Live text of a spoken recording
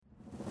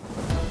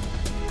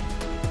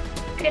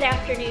Good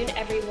afternoon,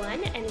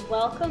 everyone, and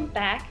welcome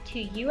back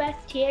to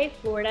USTA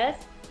Florida's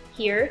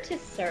Here to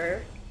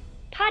Serve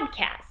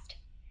podcast.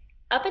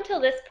 Up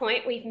until this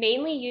point, we've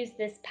mainly used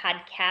this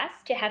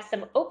podcast to have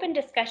some open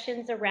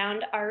discussions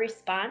around our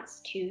response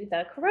to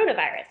the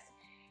coronavirus.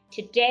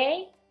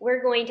 Today,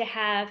 we're going to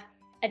have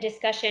a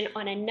discussion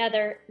on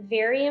another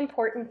very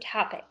important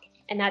topic,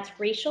 and that's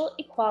racial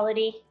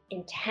equality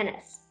in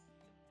tennis.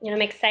 And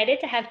I'm excited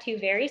to have two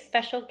very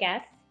special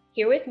guests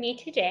here with me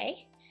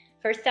today.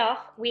 First off,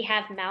 we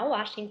have Mal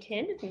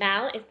Washington.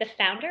 Mal is the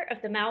founder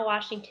of the Mal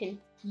Washington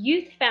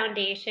Youth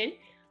Foundation,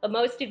 but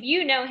most of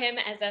you know him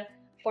as a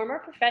former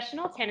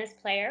professional tennis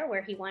player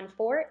where he won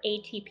 4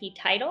 ATP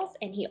titles,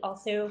 and he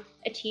also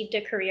achieved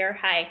a career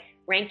high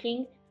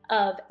ranking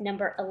of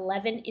number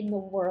 11 in the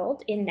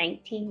world in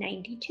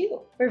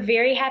 1992. We're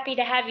very happy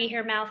to have you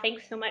here, Mal.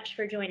 Thanks so much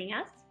for joining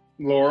us.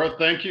 Laura,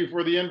 thank you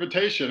for the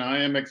invitation.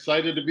 I am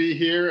excited to be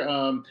here.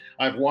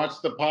 I've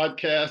watched the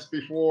podcast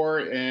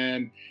before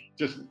and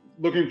just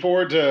looking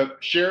forward to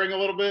sharing a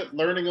little bit,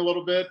 learning a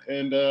little bit,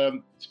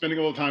 and spending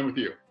a little time with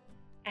you.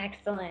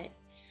 Excellent.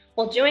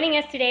 Well, joining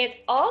us today is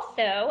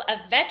also a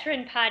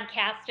veteran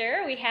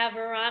podcaster. We have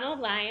Ronald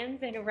Lyons,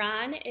 and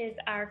Ron is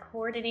our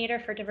coordinator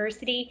for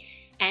diversity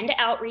and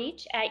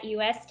outreach at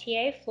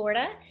USTA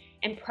Florida.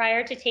 And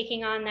prior to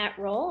taking on that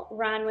role,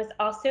 Ron was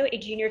also a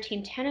junior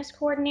team tennis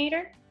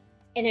coordinator,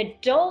 an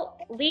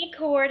adult league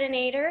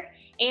coordinator,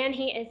 and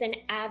he is an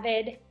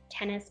avid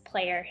tennis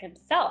player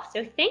himself.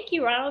 So thank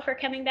you, Ronald, for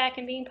coming back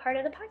and being part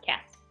of the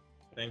podcast.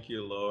 Thank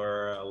you,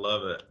 Laura. I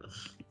love it.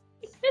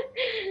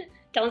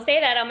 Don't say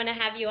that. I'm going to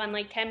have you on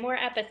like 10 more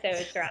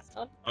episodes,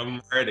 Ronald.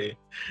 I'm ready.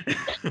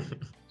 All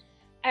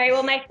right.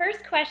 Well, my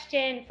first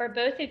question for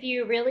both of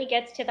you really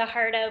gets to the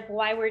heart of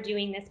why we're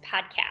doing this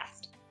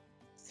podcast.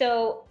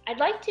 So I'd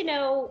like to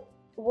know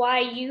why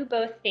you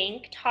both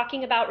think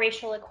talking about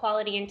racial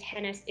equality in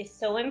tennis is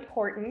so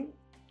important,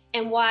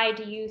 and why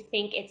do you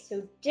think it's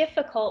so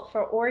difficult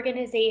for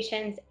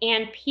organizations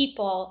and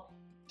people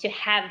to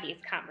have these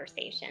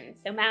conversations?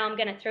 So Mal, I'm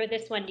going to throw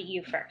this one to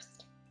you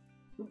first.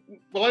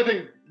 Well,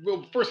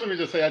 first let me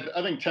just say,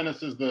 I think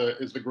tennis is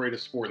the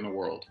greatest sport in the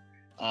world.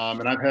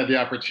 And I've had the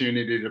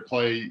opportunity to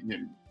play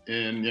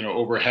in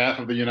over half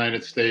of the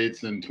United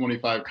States and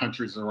 25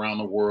 countries around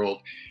the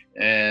world.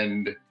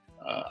 And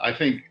I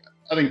think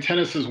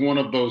tennis is one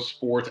of those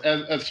sports,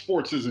 as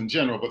sports is in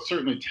general, but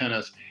certainly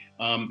tennis,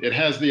 it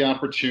has the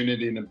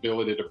opportunity and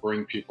ability to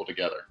bring people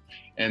together.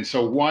 And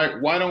so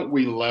why don't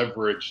we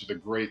leverage the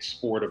great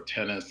sport of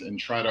tennis and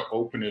try to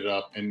open it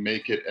up and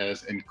make it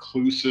as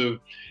inclusive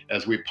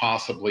as we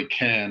possibly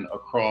can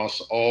across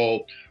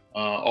all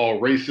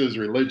races,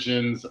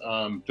 religions,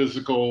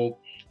 physical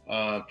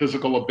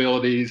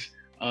abilities.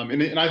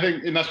 And I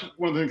think, and that's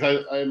one of the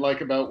things I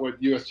like about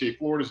what USTA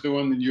Florida is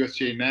doing and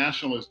USTA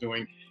National is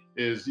doing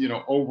is,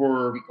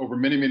 over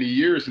many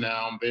years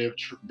now,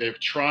 they've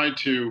tried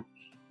to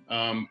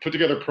put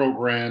together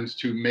programs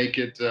to make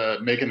it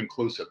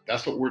inclusive.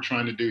 That's what we're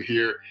trying to do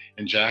here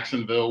in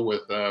Jacksonville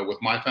with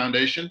my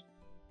foundation.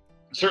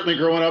 Certainly,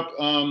 growing up,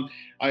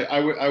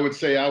 I would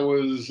say I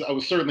was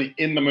certainly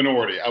in the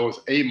minority. I was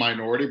a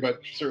minority, but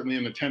certainly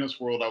in the tennis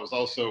world, I was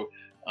also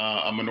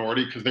a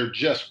minority because there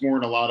just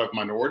weren't a lot of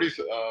minorities,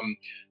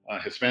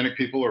 Hispanic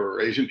people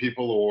or Asian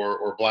people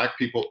or Black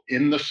people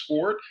in the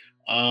sport.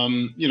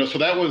 So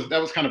that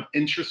was kind of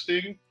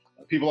interesting.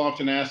 People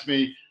often ask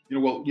me, who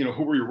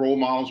were your role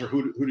models or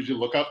who did you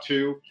look up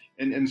to?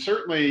 And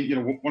certainly,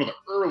 one of the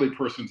early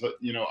persons that,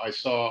 I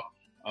saw,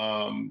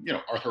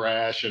 Arthur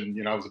Ashe,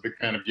 and, I was a big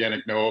fan of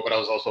Yannick Noah, but I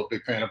was also a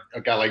big fan of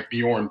a guy like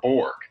Bjorn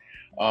Borg.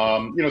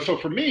 So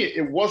for me,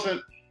 it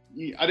wasn't,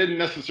 I didn't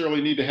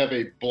necessarily need to have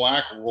a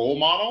Black role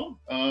model.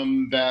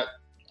 That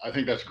I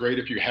think that's great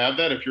if you have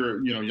that. If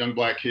you're, a young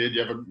Black kid, you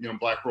have a,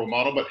 Black role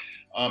model, but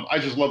I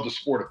just love the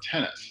sport of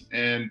tennis.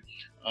 And,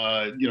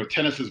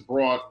 tennis has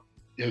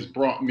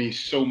brought me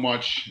so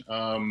much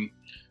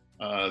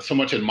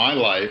in my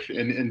life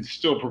and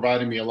still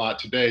providing me a lot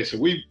today. So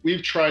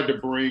we've tried to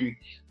bring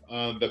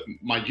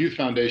my youth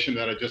foundation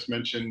that I just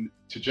mentioned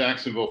to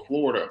Jacksonville,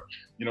 Florida,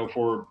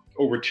 for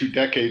over 2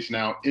 decades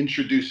now,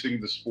 introducing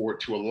the sport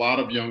to a lot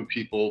of young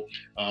people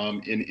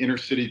in inner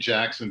city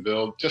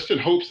Jacksonville, just in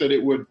hopes that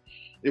it would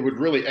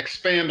really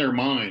expand their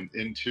mind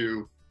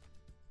into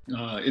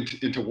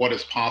what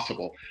is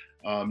possible.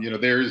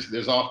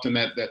 There's often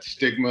that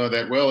stigma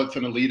that, well, it's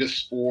an elitist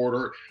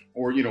sport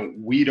or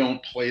we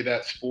don't play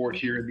that sport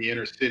here in the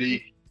inner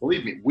city.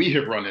 Believe me, we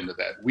have run into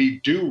that. We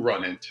do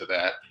run into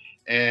that.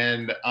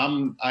 And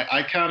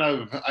I kind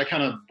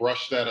of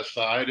brush that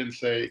aside and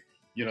say,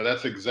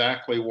 that's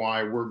exactly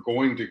why we're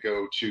going to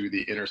go to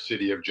the inner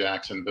city of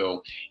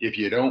Jacksonville. If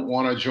you don't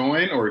want to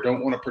join or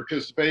don't want to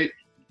participate,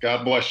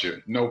 God bless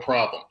you, no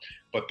problem.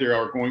 But there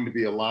are going to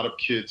be a lot of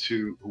kids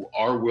who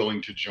are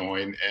willing to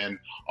join and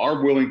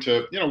are willing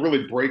to,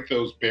 really break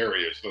those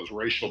barriers, those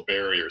racial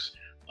barriers,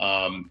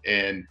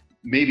 and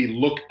maybe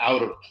look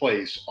out of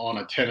place on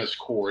a tennis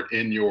court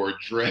in your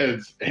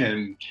dreads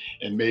and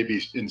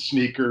maybe in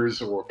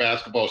sneakers or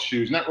basketball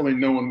shoes, not really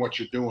knowing what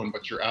you're doing,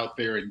 but you're out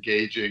there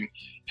engaging,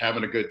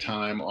 having a good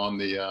time on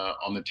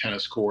the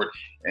tennis court,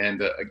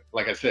 and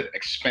like I said,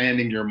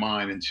 expanding your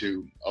mind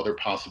into other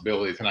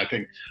possibilities. And I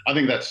think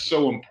that's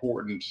so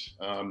important.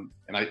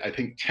 And I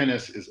think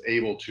tennis is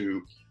able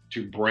to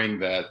bring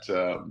that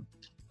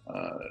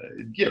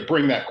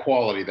bring that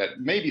quality that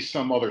maybe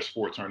some other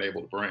sports aren't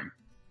able to bring.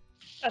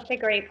 That's a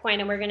great point,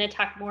 and we're going to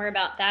talk more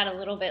about that a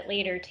little bit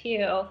later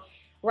too.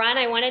 Ron,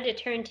 I wanted to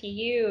turn to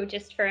you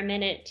just for a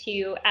minute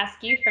to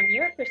ask you from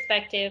your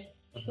perspective,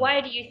 why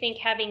do you think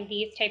having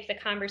these types of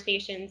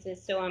conversations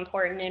is so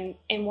important,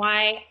 and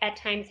why at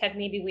times have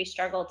maybe we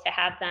struggled to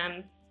have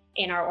them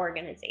in our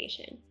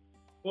organization?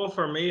 Well,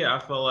 for me, I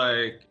feel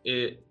like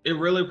it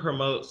really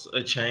promotes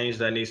a change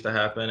that needs to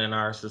happen in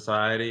our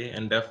society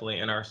and definitely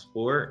in our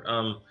sport.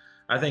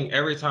 I think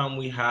every time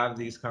we have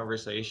these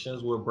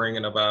conversations, we're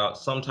bringing about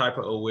some type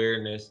of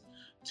awareness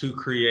to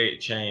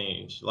create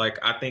change. Like,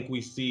 I think we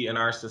see in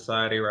our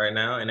society right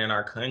now and in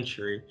our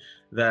country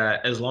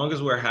that as long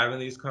as we're having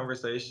these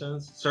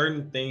conversations,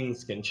 certain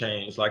things can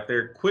change. Like,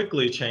 they're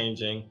quickly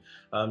changing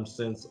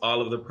since all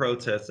of the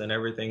protests and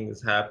everything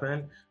that's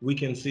happened. We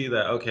can see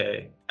that,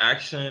 okay,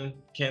 action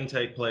can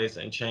take place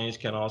and change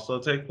can also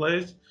take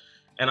place.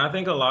 And I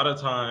think a lot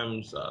of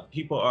times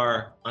people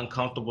are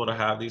uncomfortable to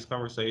have these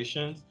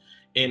conversations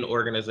in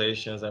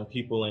organizations and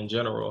people in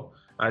general.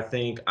 I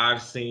think I've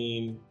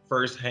seen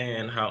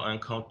firsthand how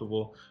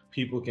uncomfortable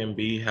people can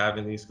be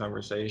having these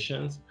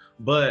conversations.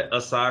 But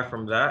aside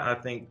from that, I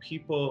think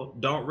people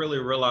don't really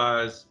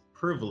realize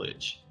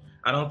privilege.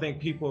 I don't think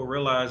people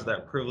realize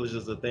that privilege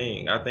is a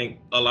thing. I think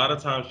a lot of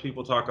times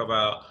people talk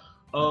about,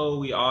 oh,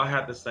 we all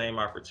have the same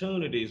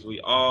opportunities,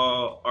 we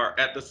all are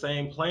at the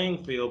same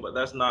playing field, but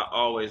that's not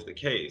always the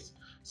case.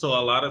 So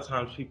a lot of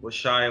times people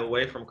shy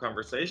away from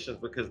conversations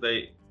because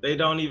they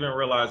don't even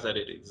realize that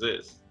it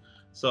exists.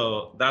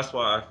 So that's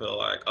why I feel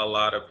like a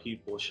lot of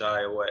people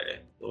shy away,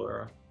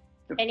 Laura.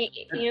 And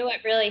you know what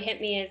really hit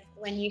me is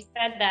when you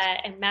said that,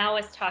 and Mao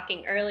was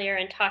talking earlier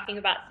and talking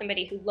about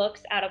somebody who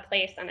looks out of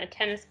place on a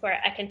tennis court.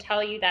 I can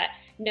tell you that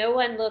no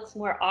one looks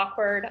more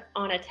awkward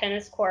on a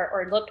tennis court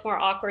or looked more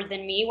awkward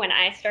than me when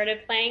I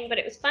started playing. But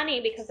it was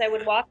funny because I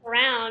would walk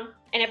around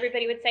and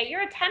everybody would say,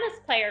 "You're a tennis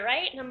player,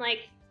 right?" And I'm like,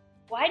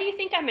 why do you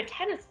think I'm a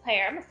tennis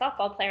player? I'm a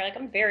softball player. Like,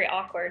 I'm very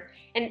awkward.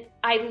 And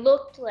I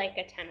looked like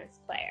a tennis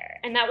player.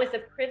 And that was a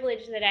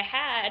privilege that I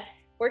had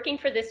working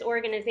for this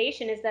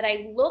organization, is that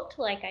I looked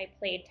like I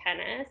played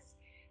tennis,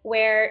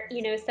 where,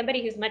 you know,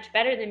 somebody who's much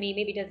better than me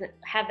maybe doesn't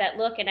have that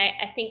look. And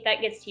I think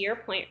that gets to your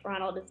point,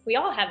 Ronald, is we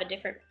all have a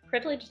different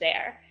privilege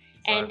there.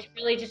 Exactly. And to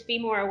really just be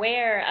more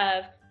aware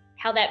of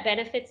how that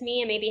benefits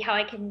me and maybe how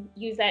I can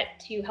use that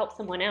to help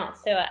someone else.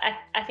 So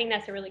I think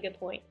that's a really good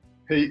point.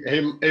 Hey,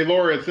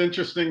 Laura, it's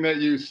interesting that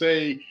you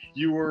say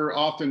you were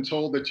often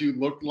told that you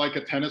looked like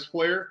a tennis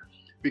player,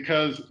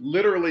 because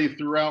literally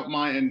throughout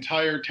my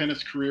entire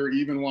tennis career,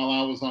 even while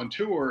I was on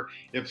tour,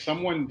 if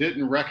someone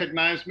didn't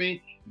recognize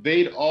me,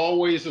 they'd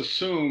always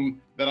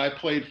assume that I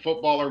played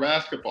football or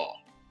basketball.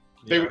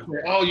 They would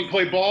say, "Oh, you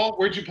play ball?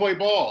 Where'd you play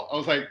ball?" I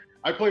was like,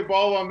 "I play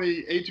ball on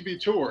the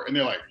ATP tour." And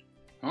they're like,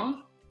 "Huh?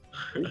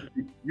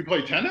 You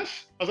play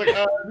tennis?" I was like,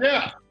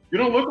 "Yeah, you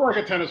don't look like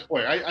a tennis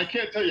player." I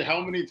can't tell you how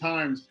many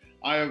times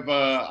I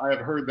have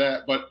heard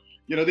that. But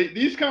you know,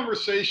 these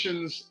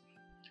conversations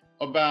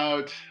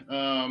about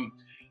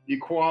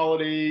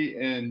equality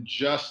and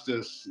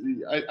justice,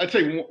 I'd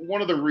say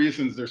one of the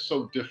reasons they're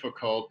so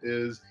difficult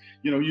is,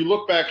 you know, you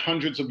look back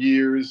hundreds of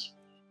years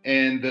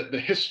and the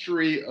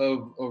history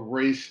of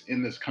race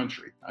in this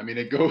country. I mean,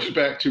 it goes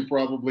back to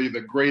probably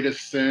the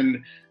greatest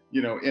sin,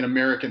 you know, in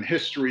American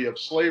history of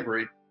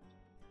slavery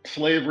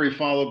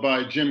followed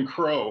by Jim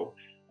Crow.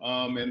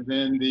 And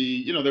then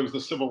there was the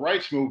civil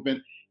rights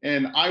movement.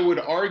 And I would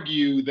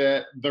argue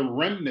that the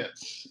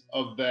remnants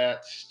of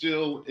that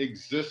still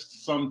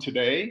exist some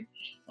today.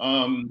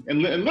 And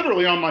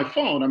literally on my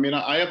phone, I mean,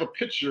 I have a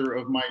picture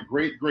of my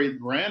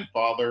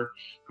great-great-grandfather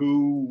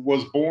who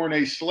was born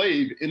a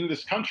slave in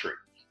this country.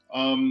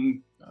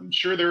 I'm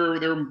sure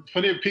there are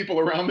plenty of people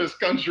around this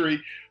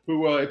country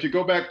who, if you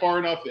go back far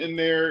enough in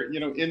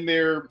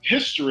their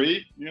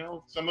history, you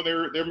know, some of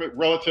their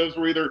relatives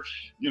were either,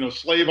 you know,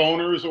 slave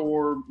owners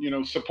or, you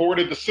know,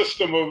 supported the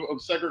system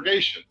of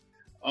segregation.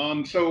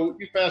 So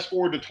you fast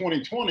forward to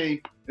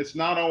 2020, it's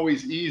not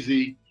always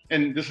easy,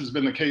 and this has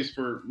been the case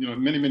for, you know,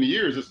 many, many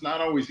years. It's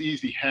not always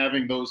easy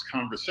having those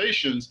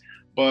conversations,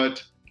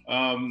 but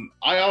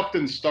I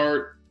often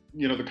start,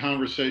 you know, the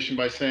conversation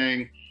by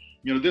saying,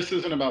 you know, this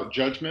isn't about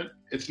judgment.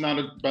 It's not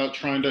about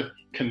trying to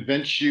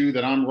convince you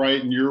that I'm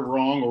right and you're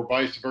wrong, or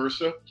vice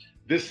versa.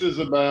 This is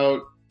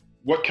about,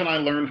 what can I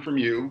learn from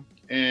you?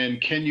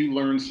 And can you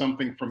learn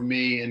something from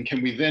me? And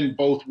can we then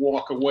both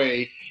walk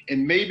away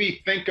and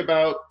maybe think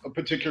about a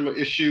particular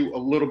issue a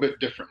little bit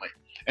differently?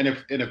 And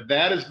if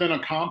that has been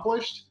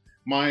accomplished,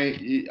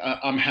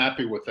 I'm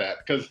happy with that,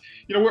 because,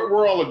 you know,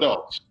 we're all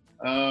adults.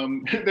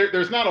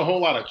 there's not a whole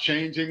lot of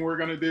changing we're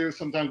going to do.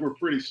 Sometimes we're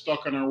pretty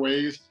stuck in our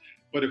ways,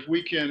 but if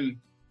we can,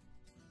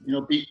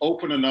 be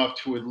open enough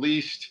to at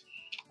least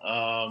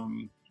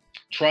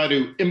try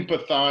to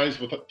empathize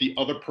with the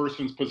other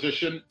person's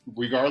position,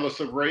 regardless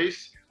of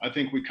race, I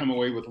think we come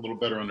away with a little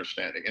better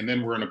understanding, and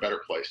then we're in a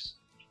better place.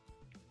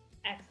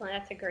 Excellent.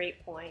 That's a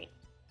great point.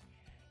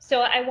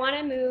 So I want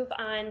to move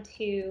on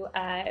to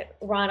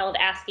Ronald,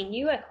 asking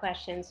you a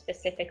question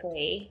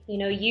specifically.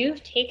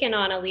 You've taken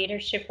on a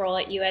leadership role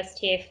at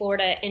USTA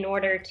Florida in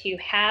order to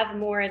have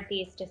more of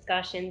these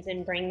discussions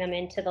and bring them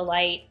into the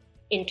light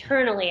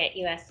internally at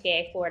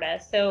USTA Florida.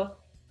 So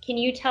can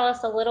you tell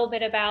us a little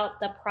bit about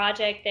the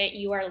project that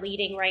you are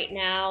leading right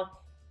now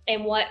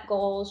and what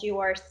goals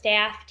your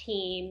staff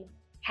team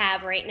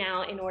have right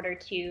now in order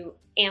to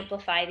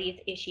amplify these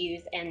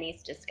issues and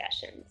these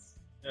discussions?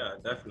 Yeah,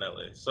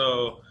 definitely.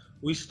 So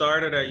we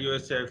started at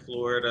USTA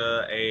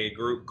Florida a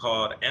group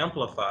called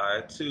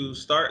Amplify to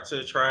start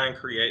to try and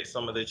create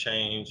some of the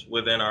change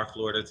within our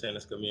Florida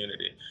tennis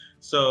community.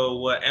 So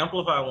what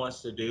Amplify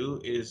wants to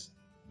do is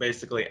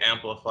basically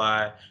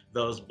amplify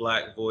those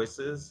Black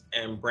voices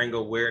and bring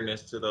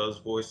awareness to those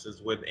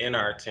voices within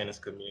our tennis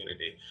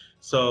community.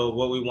 So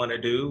what we want to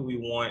do, we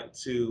want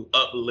to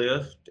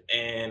uplift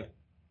and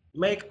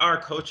make our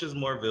coaches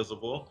more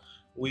visible.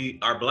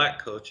 Our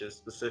Black coaches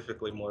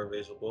specifically more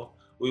visible.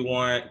 We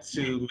want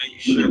to make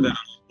sure that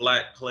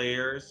Black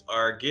players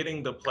are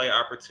getting the play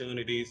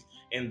opportunities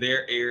in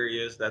their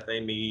areas that they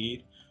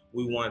need.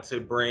 We want to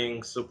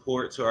bring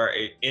support to our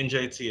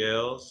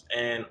NJTLs,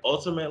 and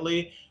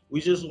ultimately, we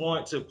just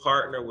want to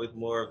partner with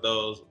more of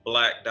those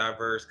Black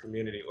diverse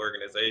community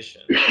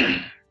organizations.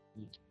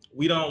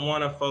 We don't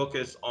want to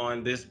focus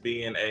on this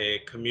being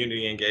a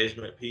community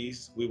engagement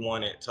piece. We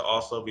want it to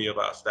also be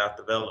about staff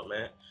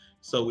development.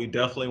 So we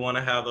definitely want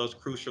to have those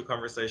crucial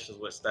conversations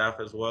with staff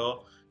as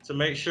well to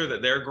make sure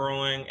that they're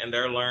growing and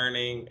they're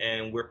learning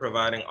and we're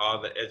providing all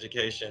the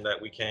education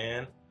that we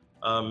can.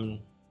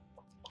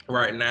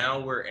 Right now,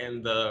 we're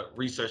in the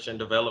research and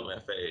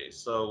development phase.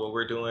 So what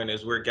we're doing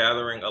is we're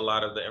gathering a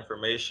lot of the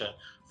information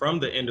from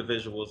the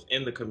individuals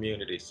in the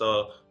community.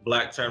 So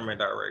Black tournament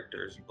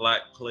directors,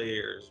 Black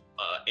players,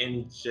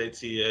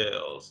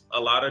 NJTLs, a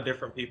lot of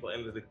different people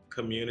in the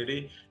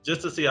community,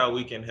 just to see how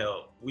we can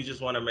help. We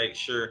just want to make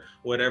sure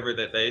whatever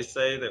that they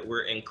say that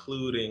we're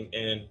including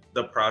in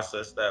the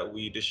process that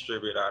we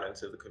distribute out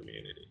into the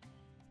community.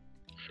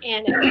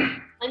 And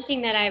one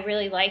thing that I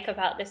really like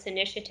about this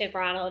initiative,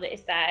 Ronald,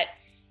 is that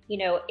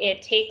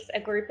it takes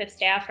a group of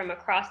staff from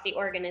across the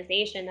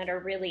organization that are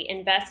really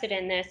invested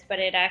in this, but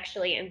it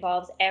actually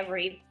involves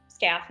every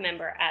staff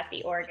member at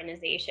the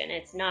organization.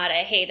 It's not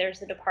a, hey,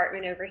 there's a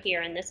department over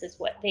here and this is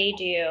what they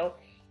do.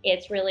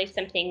 It's really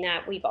something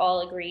that we've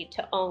all agreed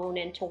to own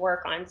and to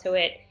work on. So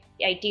it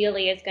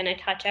ideally is going to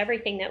touch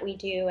everything that we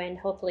do and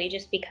hopefully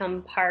just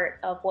become part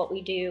of what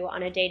we do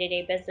on a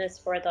day-to-day business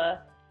for the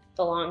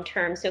long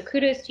term. So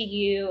kudos to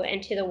you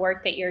and to the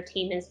work that your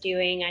team is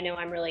doing. I know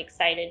I'm really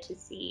excited to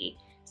see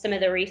some of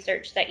the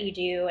research that you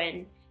do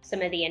and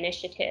some of the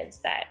initiatives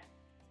that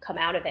come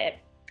out of it.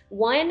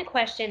 One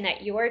question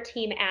that your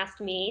team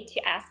asked me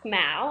to ask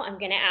Mal, I'm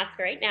going to ask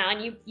right now,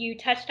 and you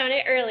touched on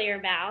it earlier,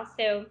 Mal.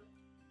 So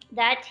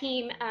that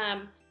team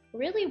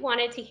really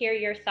wanted to hear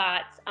your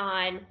thoughts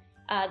on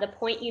the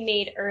point you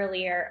made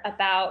earlier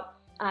about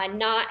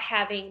not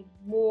having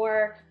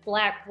more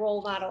Black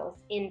role models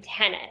in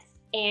tennis.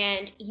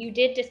 And you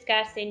did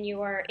discuss in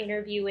your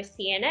interview with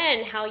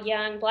CNN how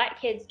young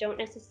Black kids don't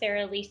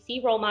necessarily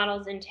see role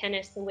models in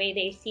tennis the way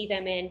they see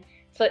them in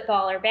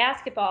football or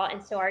basketball.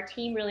 And so our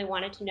team really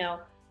wanted to know,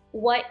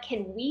 what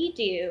can we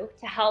do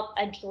to help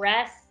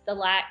address the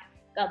lack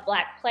of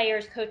Black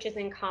players, coaches,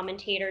 and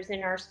commentators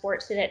in our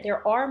sport so that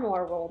there are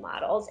more role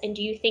models? And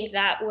do you think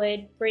that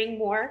would bring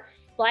more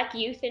Black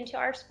youth into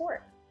our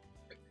sport?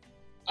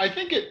 I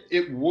think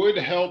it would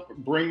help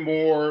bring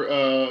more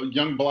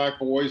young Black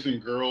boys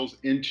and girls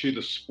into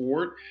the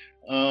sport.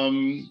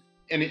 And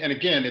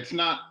again, it's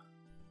not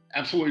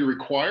absolutely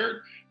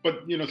required,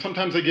 but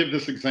sometimes I give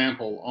this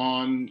example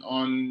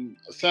on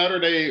a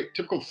Saturday,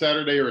 typical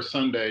Saturday or a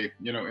Sunday,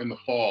 in the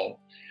fall,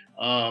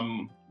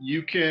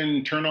 you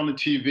can turn on the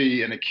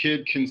TV and a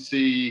kid can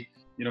see,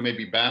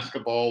 maybe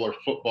basketball or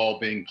football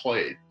being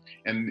played,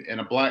 and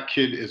a Black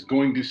kid is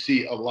going to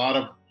see a lot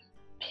of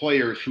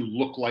players who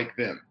look like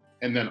them.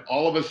 And then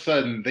all of a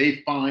sudden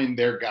they find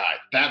their guy.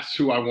 That's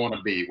who I want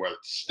to be, whether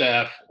it's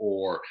Steph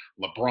or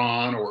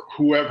LeBron or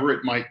whoever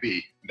it might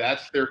be.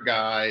 That's their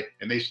guy.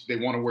 And they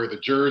want to wear the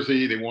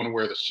jersey, they want to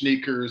wear the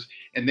sneakers,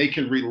 and they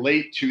can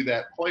relate to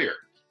that player.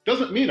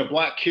 Doesn't mean a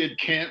Black kid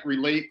can't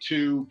relate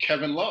to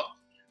Kevin Love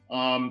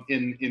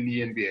in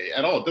the NBA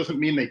at all. It doesn't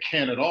mean they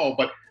can at all,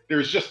 but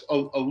there's just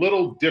a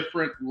little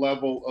different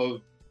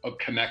level of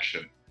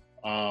connection.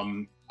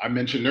 I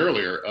mentioned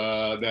earlier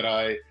that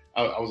I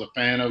was a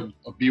fan of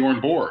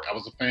Bjorn Borg. I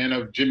was a fan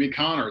of Jimmy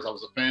Connors. I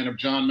was a fan of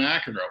John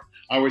McEnroe.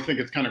 I always think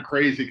it's kind of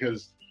crazy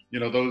because,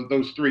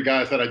 those three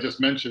guys that I just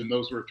mentioned,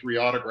 those were three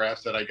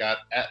autographs that I got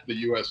at the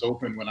U.S.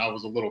 Open when I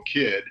was a little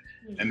kid,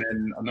 and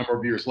then a number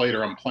of years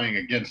later, I'm playing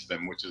against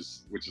them, which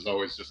is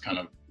always just kind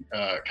of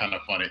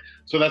funny.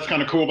 So that's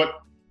kind of cool.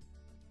 But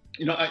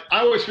I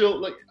always feel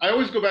like I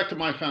always go back to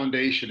my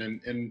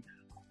foundation, and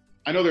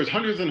I know there's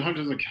hundreds and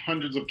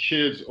hundreds of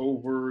kids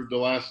over the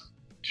last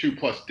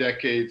 2+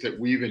 decades that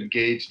we've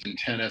engaged in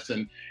tennis,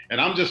 and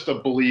I'm just a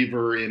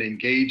believer in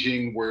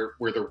engaging where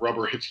the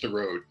rubber hits the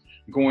road,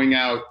 going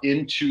out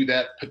into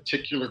that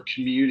particular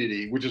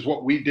community, which is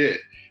what we did.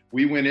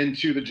 We went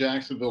into the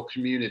Jacksonville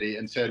community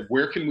and said,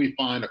 where can we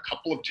find a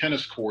couple of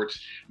tennis courts?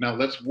 Now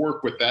let's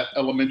work with that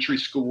elementary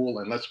school,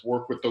 and let's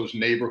work with those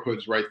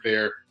neighborhoods right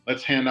there.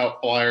 Let's hand out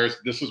flyers.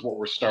 This is what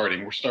we're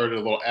starting. We're starting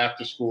a little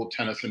after school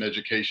tennis and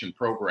education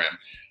program.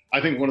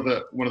 I think one of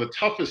the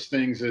toughest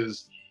things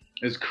is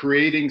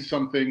creating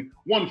something,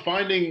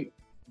 finding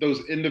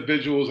those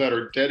individuals that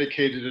are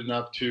dedicated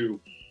enough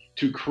to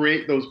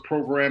create those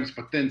programs,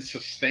 but then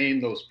sustain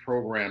those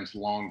programs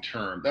long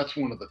term. That's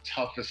one of the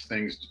toughest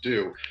things to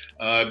do,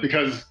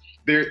 because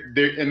there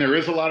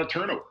is a lot of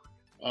turnover.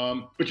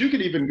 But you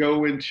could even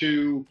go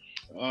into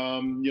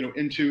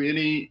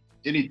any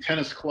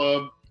tennis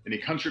club, any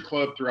country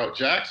club throughout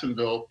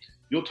Jacksonville.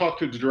 You'll talk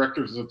to the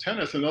directors of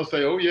tennis, and they'll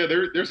say, "Oh yeah,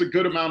 there's a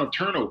good amount of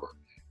turnover."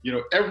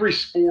 Every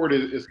sport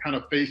is kind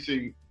of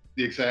facing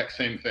the exact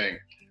same thing.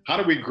 How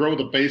do we grow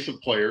the base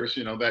of players,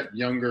 that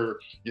younger,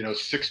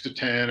 6 to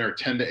 10 or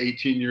 10 to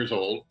 18 years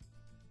old?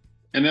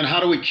 And then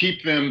how do we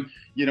keep them,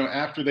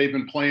 after they've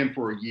been playing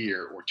for a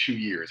year or 2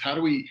 years? How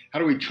do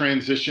we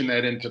transition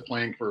that into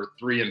playing for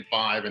 3 and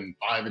 5 and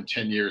 5 and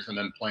 10 years and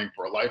then playing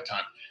for a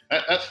lifetime?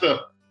 That's the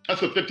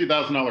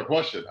 $50,000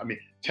 question. I mean,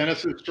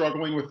 tennis is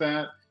struggling with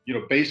that.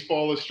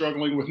 Baseball is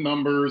struggling with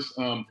numbers.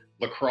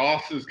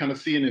 Lacrosse is kind of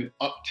seeing an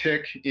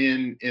uptick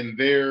in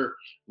their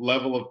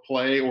level of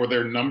play or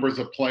their numbers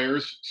of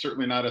players.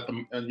 Certainly not at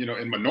the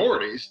in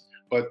minorities,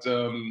 but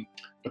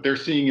they're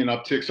seeing an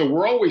uptick. So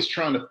we're always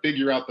trying to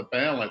figure out the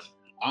balance.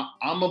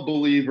 I'm a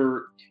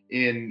believer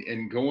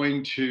in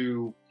going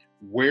to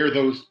where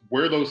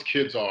those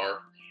kids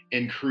are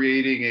and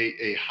creating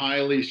a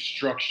highly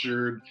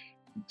structured,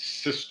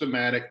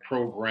 systematic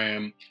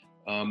program.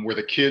 Where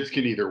the kids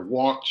can either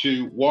walk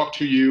to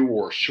you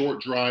or a short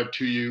drive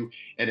to you,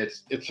 and it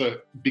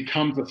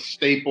becomes a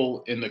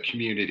staple in the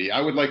community.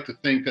 I would like to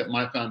think that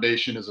my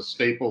foundation is a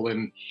staple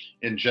in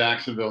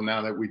Jacksonville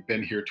now that we've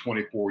been here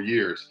 24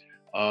 years.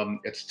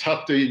 It's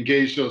tough to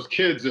engage those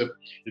kids if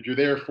you're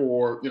there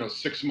for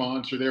 6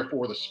 months or there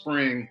for the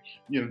spring.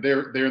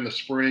 They're in the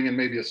spring and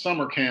maybe a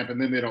summer camp,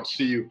 and then they don't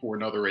see you for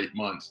another 8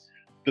 months.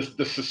 The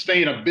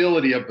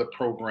sustainability of the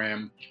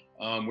program,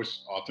 which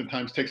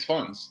oftentimes takes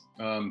funds,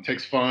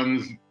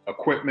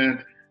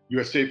 equipment.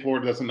 USTA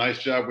Florida does a nice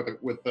job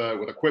with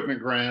equipment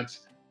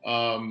grants,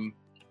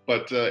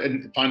 but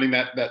and finding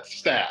that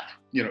staff,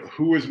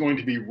 who is going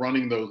to be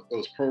running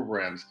those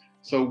programs.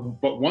 So,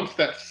 but once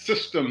that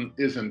system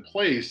is in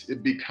place,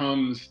 it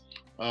becomes,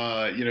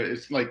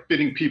 it's like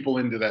fitting people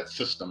into that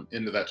system,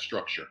 into that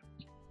structure.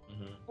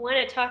 I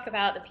want to talk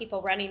about the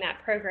people running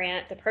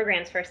the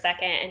programs for a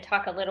second, and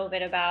talk a little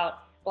bit about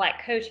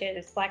Black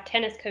coaches, Black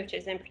tennis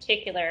coaches in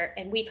particular.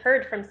 And we've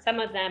heard from some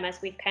of them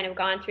as we've kind of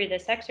gone through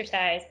this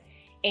exercise,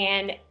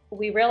 and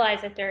we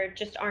realize that there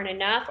just aren't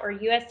enough, or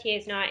USTA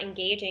is not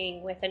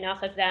engaging with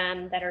enough of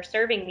them that are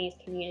serving these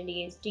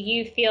communities. Do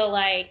you feel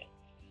like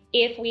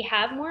if we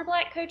have more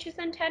Black coaches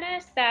in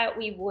tennis, that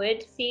we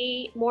would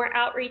see more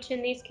outreach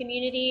in these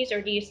communities,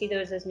 or do you see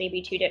those as maybe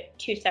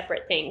two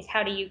separate things?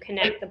 How do you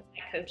connect the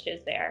Black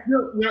coaches there?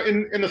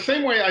 In the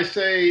same way I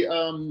say,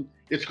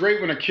 it's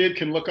great when a kid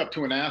can look up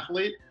to an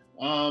athlete.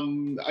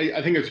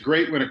 I think it's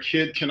great when a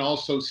kid can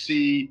also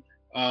see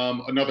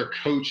another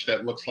coach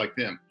that looks like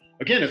them.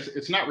 Again,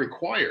 it's not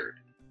required.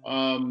 A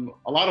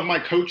lot of my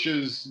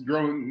coaches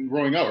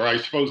growing up, or I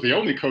suppose the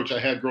only coach I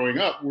had growing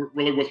up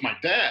really was my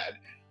dad.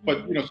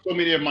 But so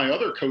many of my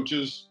other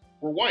coaches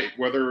were white,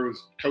 whether it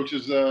was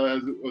coaches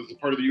as a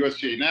part of the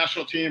USTA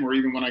national team or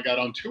even when I got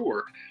on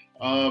tour.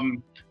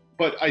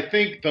 But I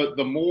think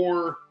the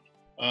more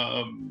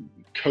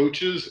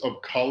coaches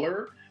of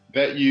color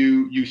that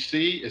you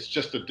see, it's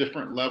just a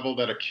different level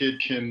that a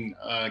kid can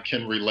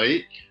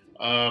relate.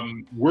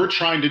 We're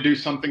trying to do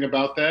something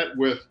about that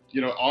with,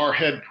 our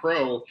head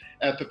pro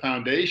at the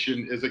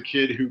foundation is a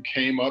kid who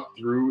came up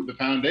through the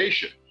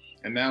foundation.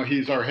 And now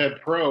he's our head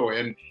pro,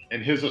 and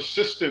his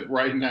assistant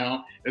right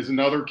now is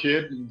another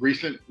kid,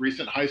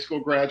 recent high school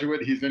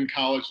graduate. He's in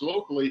college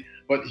locally,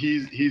 but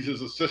he's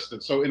his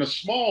assistant. So in a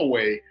small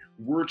way,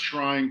 we're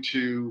trying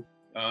to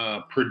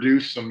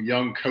produce some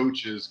young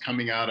coaches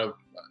coming out of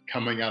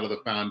the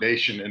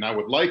foundation. And I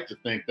would like to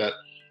think that,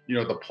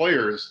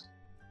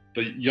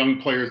 the young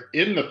players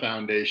in the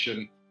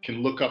foundation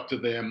can look up to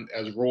them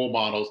as role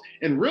models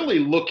and really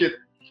looking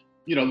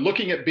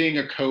at being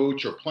a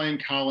coach or playing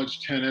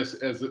college tennis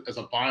as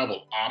a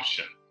viable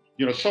option.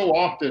 So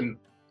often,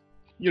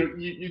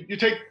 you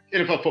take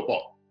NFL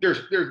football.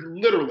 There's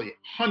literally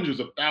hundreds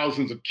of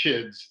thousands of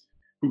kids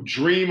who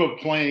dream of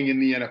playing in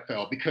the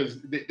NFL because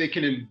they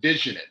can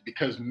envision it,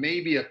 because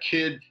maybe a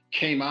kid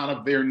came out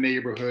of their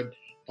neighborhood,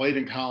 played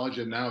in college,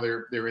 and now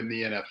they're in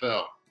the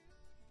NFL.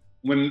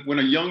 When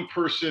a young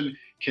person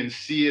can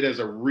see it as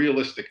a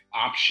realistic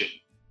option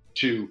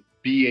to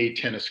be a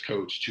tennis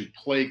coach, to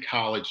play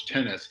college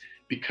tennis,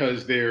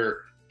 because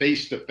they're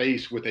face to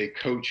face with a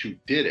coach who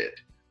did it,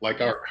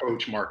 like our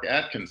coach Mark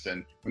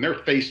Atkinson, when they're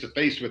face to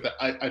face with it,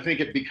 I think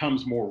it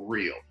becomes more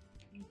real.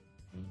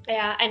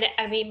 Yeah, and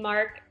I mean,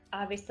 Mark,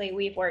 obviously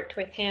we've worked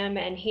with him,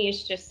 and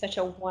he's just such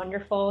a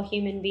wonderful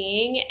human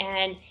being,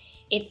 and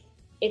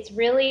it's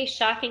really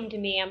shocking to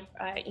me.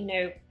 You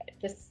know,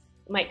 this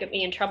might get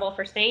me in trouble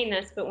for saying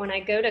this, but when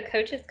I go to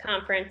coaches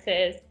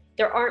conferences,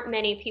 there aren't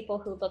many people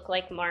who look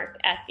like Mark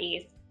at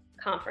these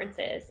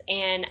conferences,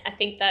 and I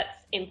think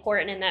that's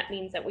important, and that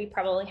means that we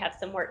probably have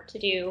some work to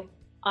do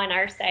on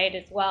our side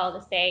as well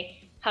to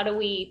say, how do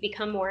we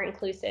become more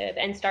inclusive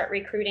and start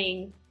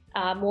recruiting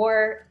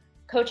more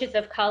coaches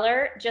of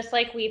color, just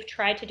like we've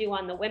tried to do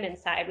on the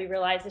women's side. We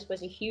realized this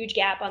was a huge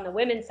gap on the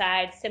women's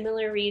side.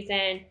 Similar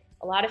reason,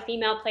 a lot of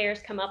female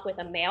players come up with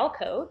a male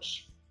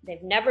coach.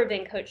 They've never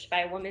been coached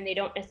by a woman. They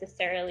don't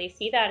necessarily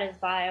see that as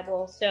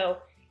viable. So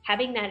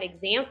having that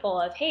example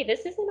of, hey,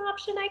 this is an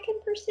option I can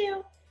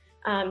pursue.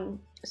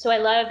 So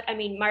I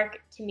mean,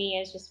 Mark to me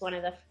is just one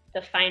of the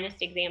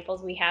finest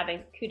examples we have,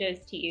 and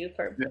kudos to you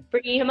for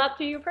bringing him up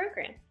through your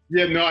program.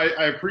 Yeah, no,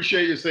 I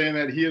appreciate you saying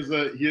that. He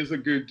is a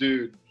good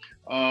dude.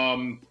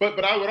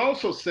 But I would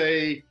also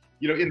say,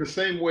 you know, in the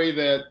same way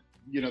that,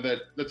 you know, that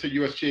let's say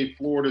USTA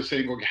Florida is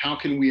saying, okay, how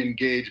can we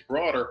engage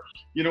broader?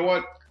 You know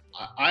what?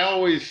 I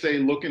always say,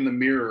 look in the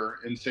mirror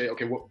and say,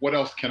 okay, what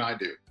else can I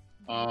do?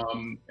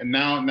 And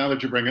now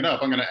that you bring it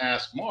up, I'm going to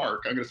ask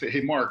Mark. I'm going to say,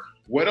 hey, Mark,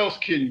 what else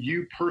can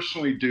you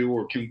personally do,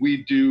 or can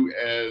we do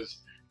as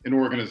an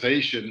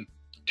organization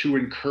to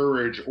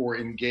encourage or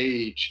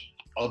engage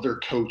other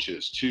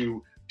coaches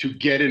to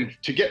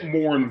get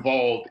more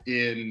involved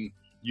in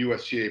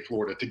USTA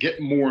Florida, to get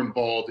more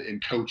involved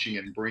in coaching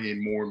and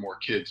bringing more and more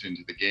kids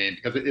into the game?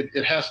 Because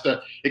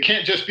it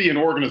can't just be an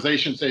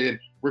organization saying,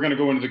 we're going to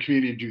go into the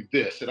community and do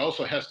this. It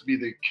also has to be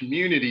the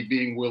community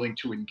being willing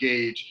to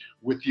engage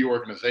with the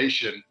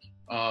organization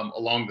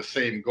along the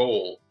same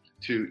goal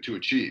to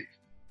achieve.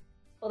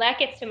 Well, that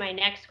gets to my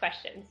next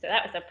question. So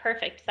that was a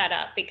perfect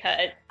setup,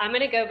 because I'm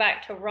going to go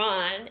back to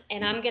Ron,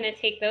 and I'm going to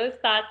take those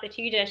thoughts that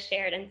you just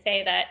shared and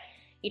say that,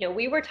 you know,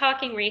 we were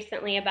talking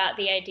recently about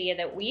the idea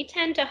that we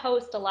tend to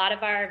host a lot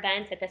of our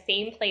events at the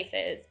same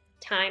places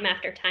time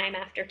after time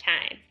after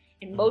time.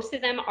 And most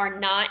of them are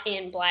not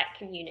in Black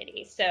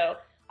communities. So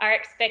our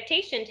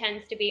expectation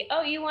tends to be,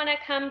 oh, you want to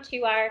come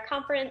to our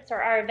conference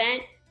or our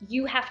event,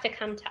 you have to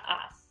come to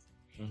us.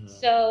 Mm-hmm.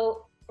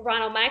 So,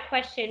 Ronald, my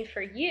question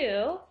for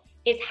you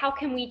is, how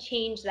can we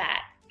change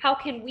that? How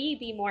can we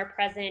be more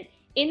present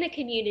in the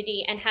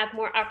community and have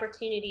more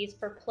opportunities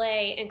for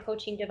play and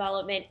coaching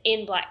development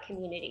in Black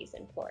communities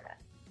in Florida?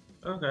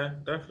 Okay,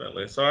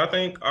 definitely. So I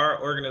think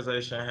our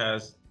organization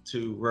has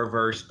to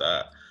reverse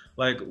that.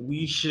 Like,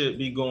 we should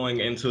be going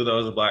into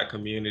those Black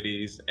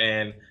communities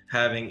and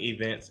having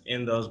events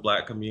in those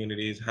Black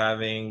communities,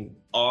 having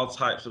all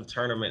types of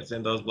tournaments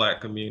in those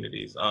Black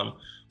communities.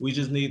 We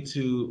just need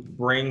to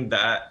bring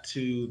that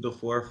to the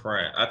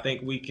forefront. I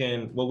think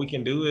what we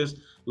can do is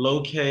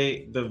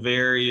locate the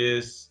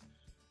various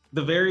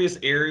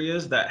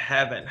areas that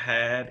haven't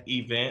had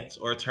events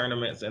or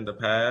tournaments in the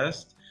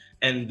past,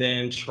 and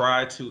then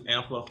try to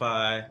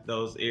amplify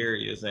those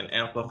areas and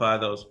amplify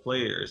those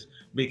players,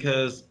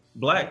 because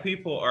Black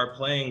people are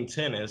playing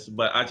tennis,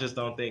 but I just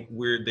don't think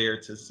we're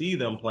there to see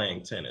them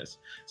playing tennis.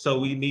 So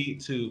we need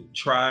to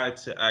try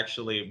to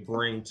actually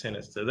bring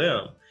tennis to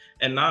them.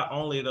 And not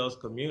only those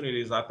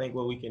communities, I think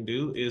what we can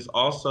do is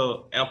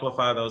also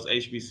amplify those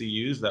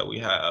HBCUs that we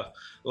have,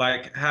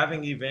 like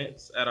having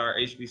events at our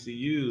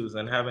HBCUs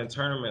and having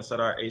tournaments at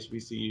our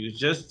HBCUs,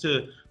 just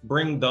to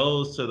bring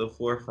those to the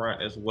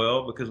forefront as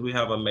well, because we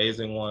have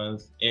amazing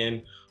ones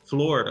in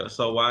Florida.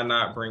 So why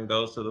not bring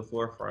those to the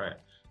forefront?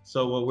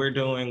 So what we're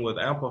doing with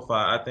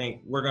Amplify, I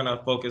think we're going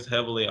to focus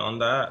heavily on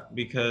that,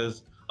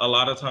 because a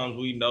lot of times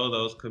we know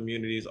those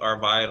communities are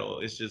vital.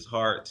 It's just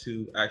hard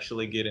to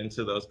actually get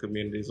into those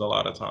communities a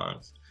lot of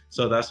times.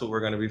 So that's what we're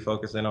going to be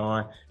focusing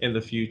on in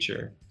the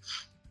future.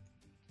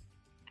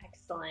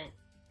 Excellent.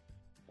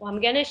 Well,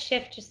 I'm going to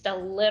shift just a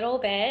little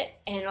bit,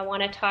 and I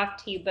want to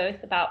talk to you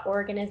both about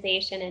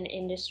organization and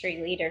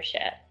industry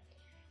leadership.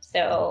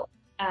 So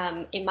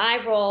in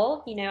my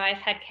role, you know, I've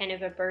had kind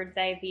of a bird's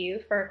eye view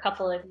for a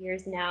couple of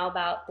years now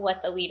about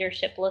what the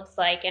leadership looks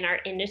like in our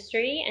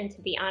industry. And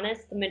to be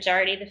honest, the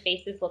majority of the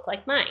faces look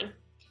like mine.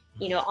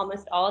 You know,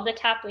 almost all of the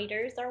top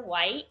leaders are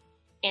white,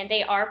 and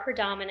they are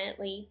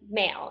predominantly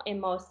male in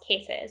most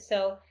cases.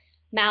 So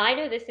Mal, I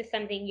know this is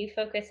something you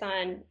focus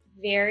on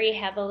very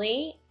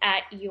heavily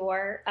at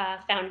your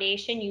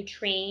foundation. You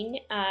train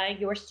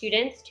your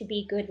students to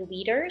be good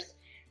leaders.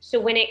 So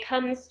when it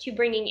comes to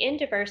bringing in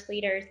diverse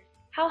leaders,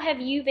 how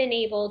have you been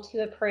able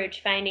to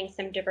approach finding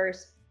some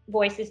diverse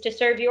voices to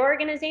serve your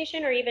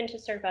organization or even to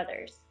serve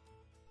others?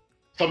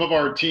 some of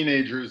our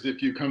teenagers,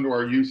 if you come to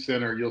our youth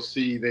center, you'll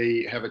see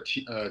they have a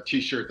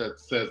t-shirt that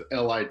says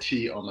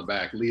LIT on the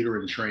back,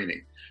 Leader in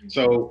Training.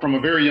 So from a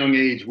very young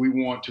age, we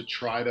want to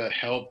try to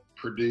help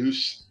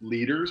produce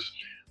leaders.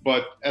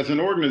 But as an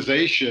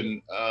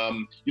organization,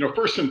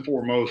 first and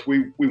foremost,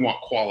 we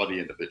want quality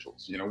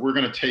individuals. We're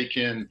going to take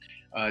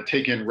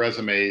in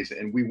resumes,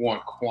 and we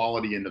want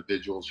quality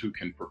individuals who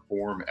can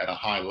perform at a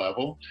high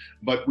level.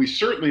 But we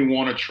certainly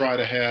want to try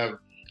to have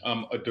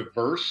a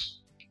diverse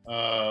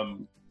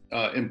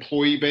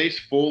employee base,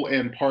 full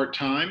and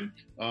part-time,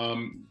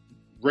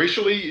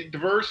 racially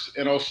diverse,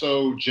 and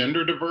also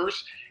gender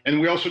diverse. And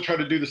we also try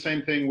to do the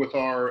same thing with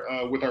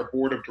our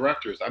board of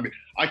directors. I mean,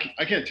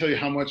 I can't tell you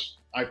how much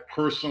I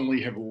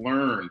personally have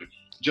learned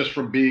just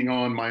from being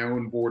on my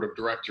own board of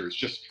directors.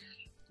 Just,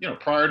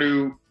 prior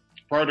to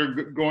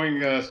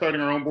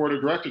starting our own board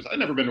of directors, I'd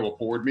never been to a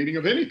board meeting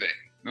of anything.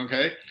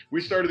 Okay,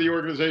 we started the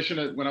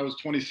organization when I was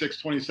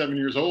 26, 27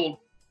 years old.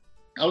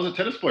 I was a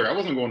tennis player. I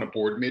wasn't going to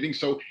board meetings.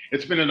 So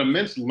it's been an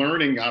immense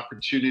learning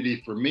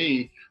opportunity for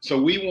me. So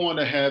we want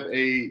to have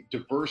a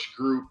diverse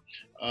group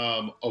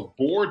of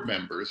board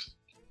members,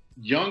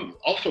 young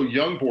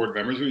board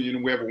members.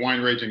 We have a wide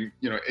ranging,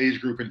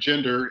 age group and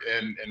gender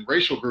and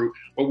racial group,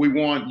 but we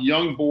want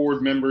young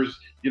board members,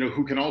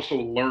 who can also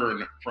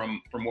learn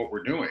from what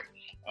we're doing.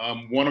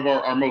 One of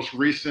our most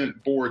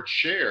recent board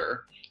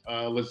chair,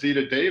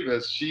 Lazita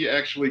Davis, she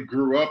actually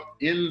grew up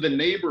in the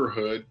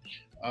neighborhood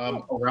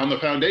around the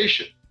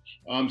foundation.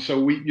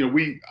 So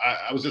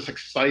I was just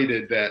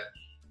excited that,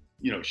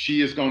 she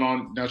has gone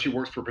on, now she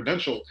works for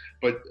Prudential,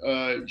 but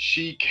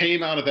she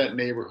came out of that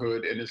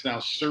neighborhood and is now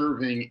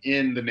serving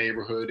in the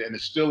neighborhood and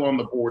is still on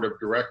the board of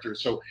directors.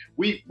 So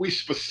we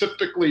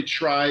specifically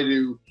try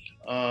to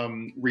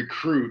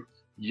recruit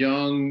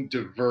young,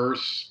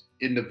 diverse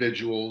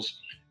individuals,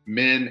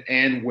 men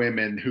and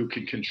women, who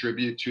can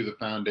contribute to the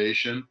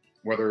foundation,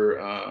 whether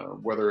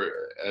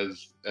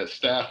as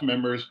staff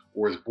members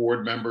or as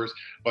board members.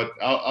 But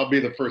I'll be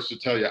the first to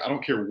tell you, I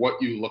don't care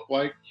what you look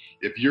like.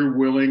 If you're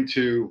willing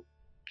to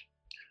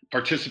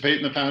participate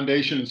in the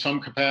foundation in some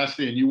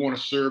capacity and you want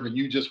to serve and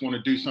you just want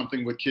to do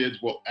something with kids,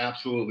 we'll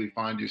absolutely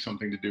find you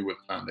something to do with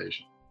the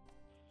foundation.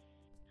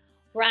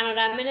 Ronald,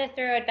 I'm going to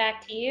throw it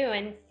back to you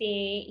and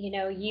see,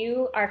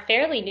 you are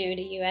fairly new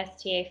to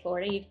USTA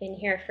Florida. You've been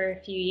here for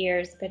a few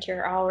years, but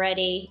you're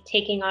already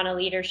taking on a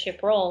leadership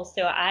role.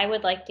 So I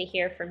would like to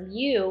hear from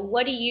you.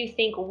 What do you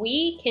think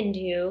we can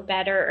do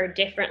better or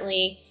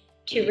differently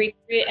to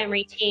recruit and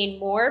retain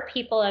more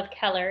people of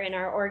color in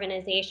our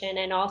organization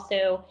and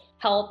also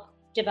help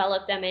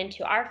develop them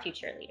into our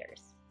future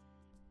leaders?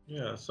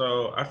 Yeah,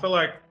 so I feel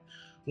like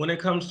when it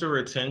comes to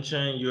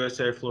retention,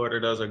 USTA Florida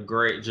does a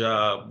great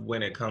job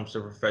when it comes to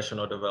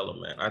professional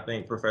development. I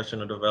think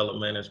professional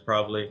development is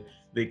probably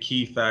the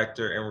key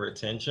factor in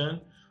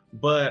retention,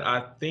 but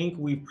I think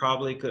we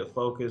probably could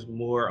focus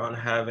more on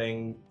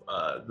having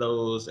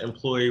those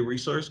employee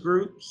resource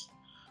groups,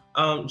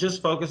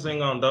 just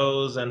focusing on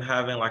those and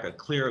having like a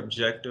clear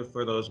objective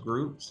for those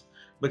groups.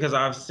 Because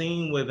I've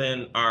seen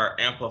within our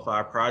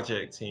Amplify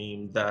project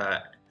team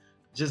that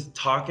just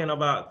talking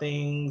about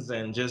things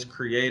and just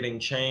creating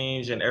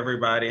change and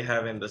everybody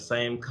having the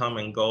same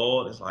common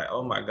goal, it's like,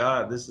 oh my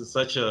God, this is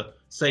such a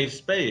safe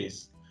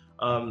space.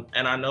 And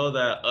I know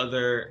that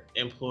other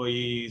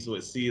employees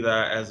would see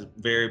that as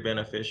very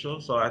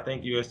beneficial. So I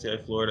think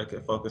USTA Florida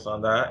could focus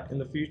on that in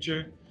the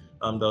future,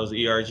 those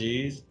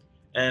ERGs.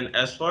 And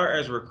as far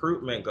as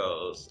recruitment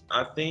goes,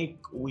 I think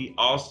we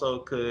also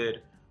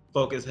could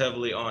focus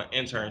heavily on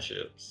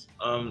internships.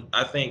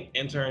 I think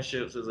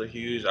internships is a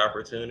huge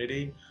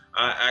opportunity.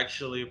 I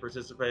actually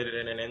participated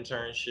in an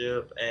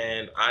internship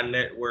and I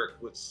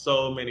networked with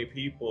so many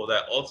people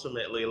that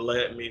ultimately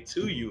led me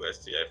to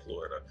USTA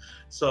Florida.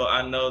 So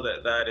I know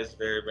that that is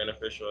very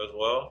beneficial as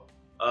well.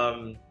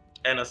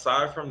 And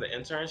aside from the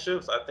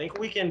internships, I think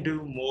we can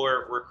do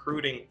more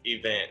recruiting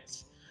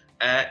events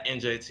at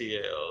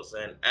NJTLs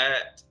and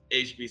at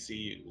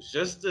HBCUs,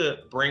 just to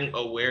bring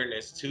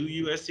awareness to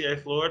USTA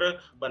Florida,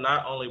 but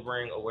not only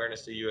bring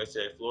awareness to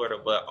USTA Florida,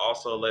 but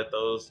also let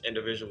those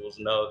individuals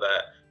know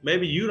that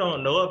maybe you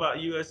don't know about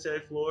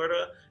USTA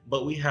Florida,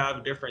 but we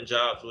have different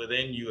jobs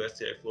within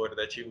USTA Florida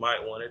that you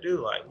might want to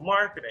do, like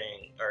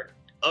marketing or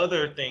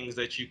other things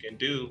that you can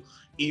do,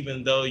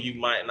 even though you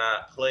might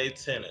not play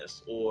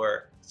tennis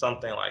or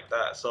something like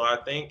that. So I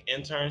think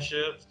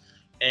internships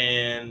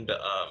and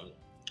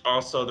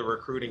also the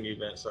recruiting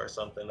events are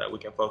something that we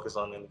can focus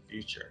on in the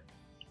future.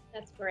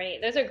 That's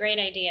great. Those are great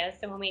ideas.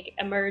 So when we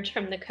emerge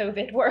from the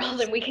COVID world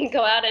and we can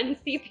go out and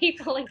see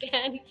people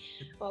again,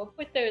 we'll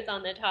put those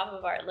on the top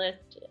of our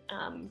list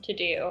to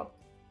do.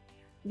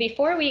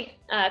 Before we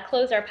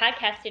close our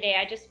podcast today,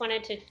 I just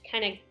wanted to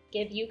kind of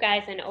give you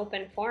guys an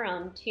open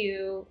forum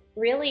to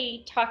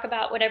really talk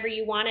about whatever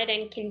you wanted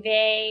and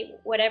convey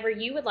whatever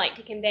you would like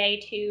to convey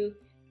to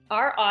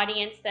our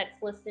audience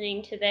that's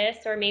listening to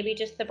this, or maybe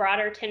just the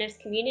broader tennis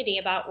community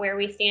about where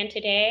we stand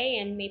today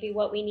and maybe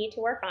what we need to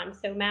work on.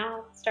 So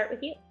Mal, I'll start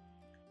with you.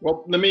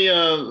 Well, let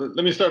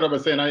me start off by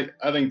saying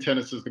I think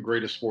tennis is the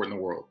greatest sport in the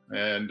world,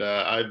 and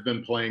I've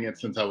been playing it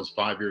since I was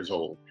 5 years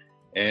old,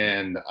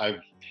 and I've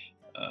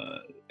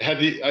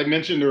I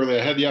mentioned earlier,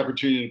 I had the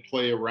opportunity to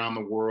play around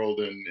the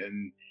world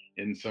and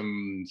in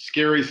some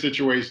scary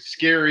situations,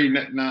 scary,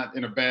 not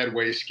in a bad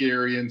way,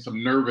 scary in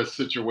some nervous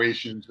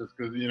situations, just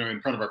because,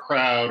 in front of a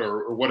crowd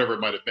or whatever it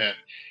might have been.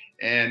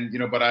 And,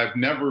 but I've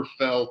never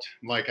felt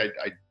like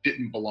I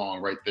didn't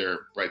belong right there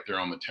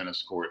on the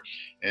tennis court.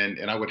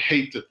 And I would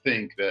hate to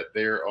think that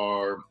there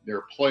are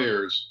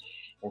players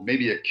or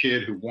maybe a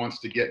kid who wants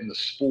to get in the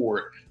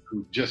sport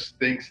who just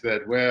thinks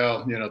that,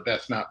 well,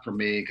 that's not for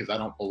me because I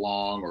don't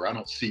belong or I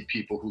don't see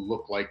people who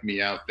look like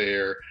me out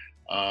there.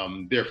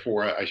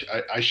 Therefore,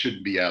 I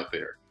shouldn't be out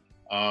there.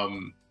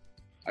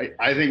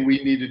 I think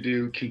we need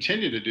to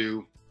continue to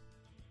do,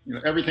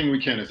 everything we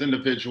can as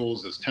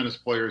individuals, as tennis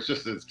players,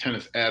 just as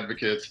tennis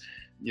advocates,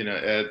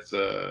 as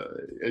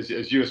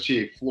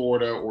USTA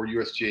Florida or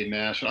USTA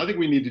National. I think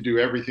we need to do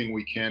everything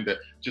we can to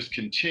just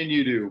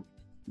continue to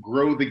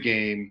grow the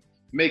game,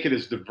 make it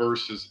as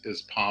diverse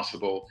as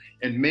possible,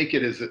 and make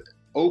it as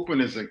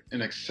open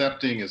and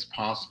accepting as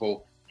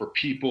possible for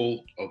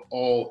people of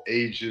all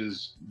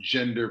ages,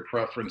 gender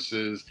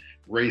preferences,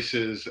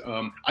 races.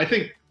 I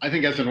think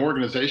as an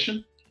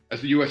organization,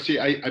 as the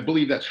USTA, I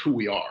believe that's who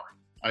we are.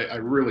 I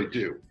really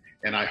do,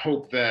 and I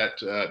hope that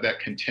that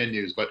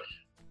continues. But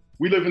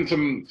we live in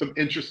some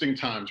interesting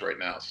times right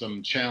now,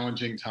 some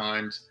challenging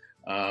times.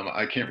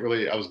 I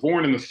was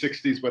born in the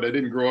 60s, but I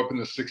didn't grow up in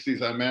the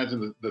 60s. I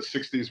imagine the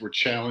 60s were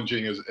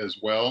challenging as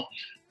well,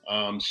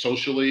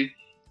 socially.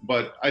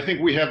 But I think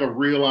we have a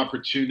real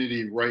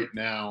opportunity right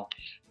now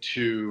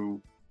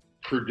to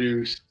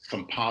produce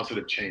some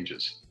positive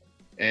changes.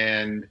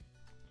 And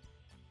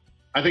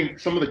I think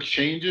some of the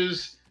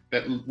changes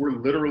that we're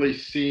literally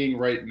seeing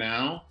right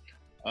now,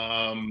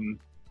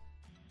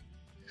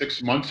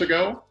 6 months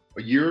ago,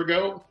 a year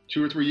ago,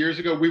 2 or 3 years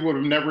ago, we would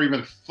have never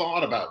even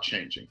thought about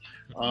changing.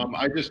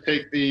 I just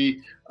take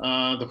the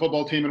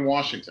football team in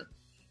Washington.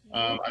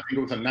 I think it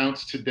was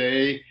announced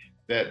today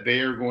that they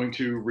are going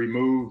to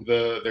remove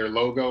their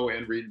logo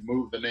and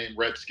remove the name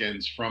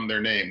Redskins from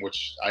their name,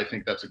 which I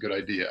think that's a good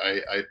idea.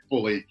 I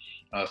fully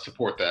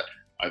support that.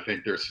 I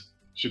think there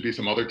should be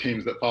some other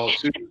teams that follow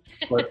suit,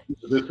 but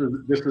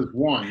this is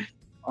one.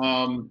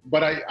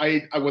 But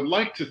I would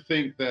like to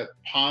think that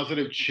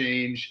positive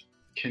change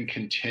can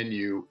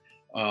continue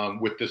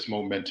with this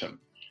momentum,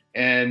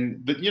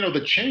 and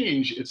the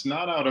change, it's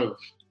not out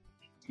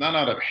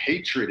of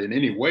hatred in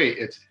any way.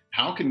 It's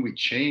how can we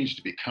change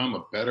to become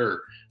a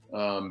better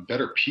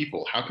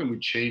people? How can we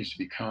change to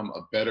become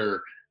a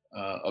better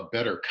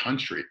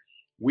country?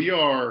 We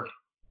are,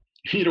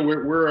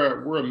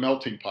 we're a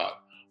melting pot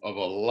of a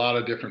lot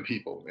of different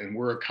people, and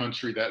we're a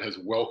country that has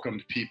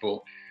welcomed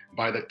people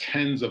by the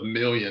tens of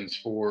millions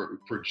for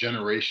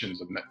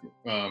generations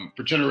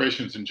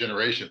and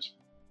generations.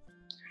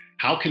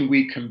 How can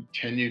we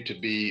continue to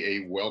be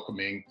a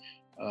welcoming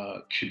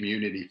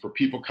community for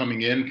people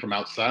coming in from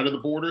outside of the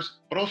borders,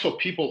 but also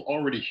people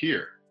already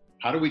here?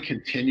 How do we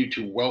continue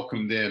to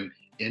welcome them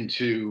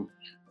into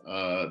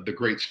the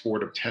great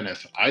sport of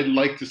tennis? I'd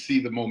like to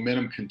see the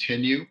momentum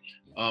continue.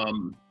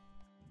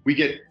 We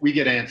get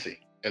antsy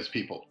as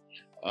people.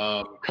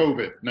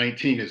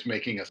 COVID-19 is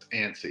making us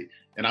antsy.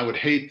 And I would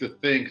hate to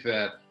think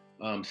that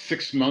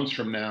 6 months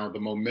from now, the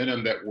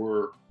momentum that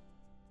we're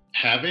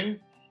having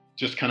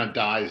just kind of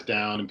dies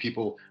down and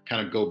people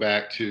kind of go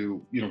back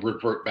to,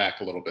 revert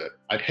back a little bit.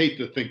 I'd hate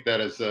to think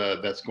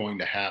that's going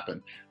to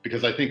happen,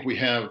 because I think we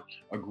have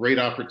a great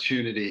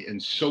opportunity in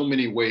so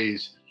many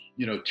ways,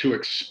 to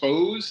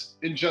expose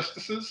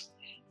injustices,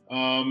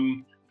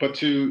 but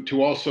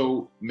to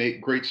also make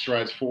great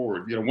strides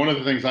forward. One of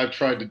the things I've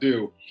tried to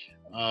do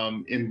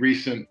in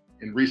recent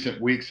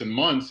weeks and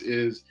months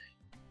is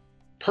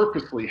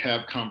purposely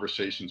have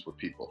conversations with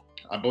people.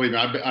 I believe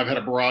I've had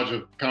a barrage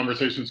of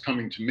conversations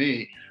coming to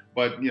me,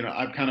 but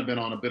I've kind of been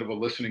on a bit of a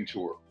listening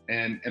tour,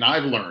 and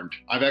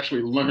I've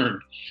actually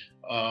learned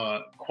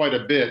quite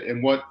a bit.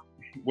 And what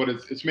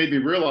it's made me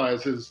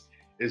realize is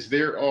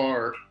there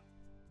are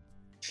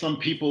some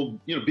people,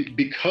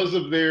 because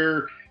of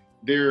the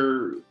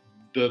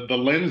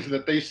lens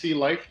that they see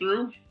life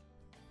through,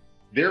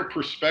 their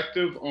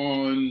perspective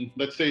on,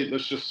 let's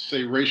just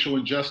say racial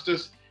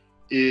injustice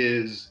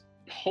is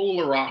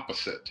polar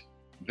opposite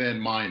than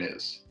mine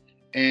is.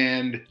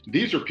 And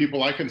these are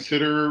people I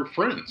consider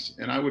friends,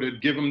 and I would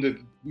give them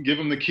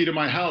the key to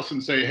my house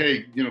and say,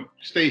 hey,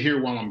 stay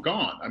here while I'm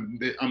gone.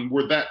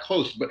 We're that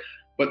close,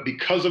 but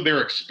because of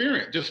their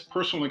experience, just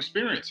personal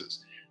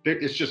experiences,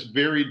 it's just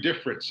very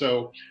different.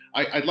 So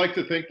I'd like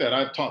to think that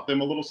I've taught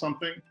them a little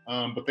something,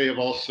 but they have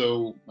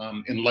also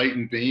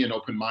enlightened me and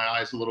opened my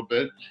eyes a little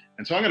bit.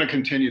 And so I'm going to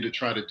continue to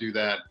try to do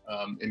that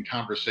in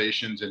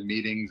conversations and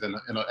meetings, and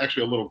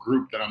actually a little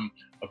group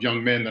of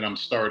young men that I'm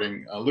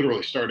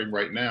literally starting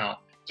right now,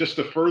 just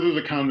to further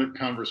the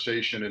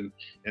conversation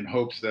in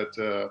hopes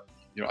that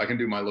I can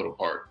do my little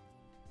part.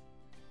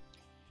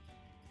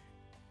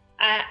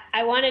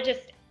 I want to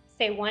just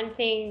say one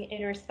thing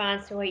in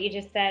response to what you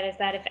just said is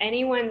that if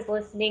anyone's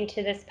listening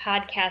to this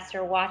podcast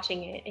or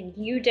watching it and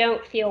you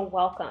don't feel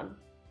welcome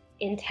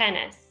in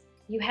tennis,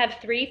 you have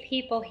 3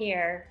 people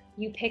here.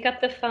 You pick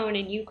up the phone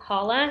and you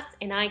call us,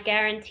 and I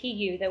guarantee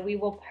you that we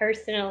will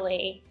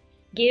personally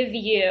give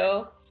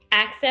you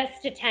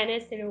access to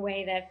tennis in a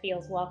way that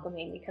feels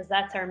welcoming, because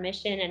that's our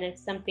mission and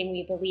it's something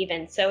we believe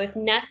in. So if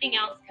nothing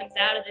else comes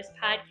out of this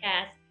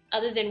podcast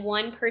other than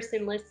one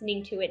person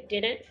listening to it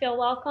didn't feel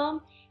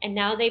welcome and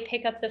now they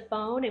pick up the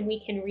phone and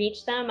we can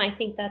reach them, I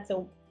think that's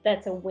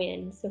a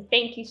win. So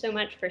thank you so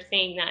much for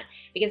saying that,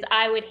 because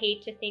I would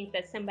hate to think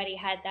that somebody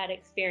had that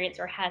experience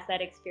or has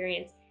that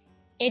experience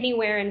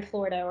anywhere in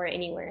Florida or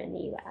anywhere in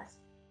the US.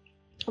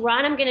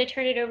 Ron, I'm going to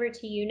turn it over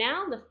to you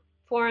now. The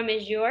forum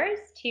is yours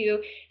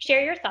to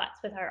share your thoughts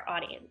with our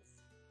audience.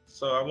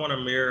 So I want to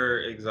mirror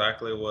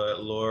exactly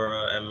what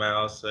Laura and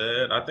Mal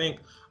said. I think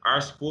our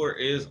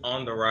sport is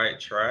on the right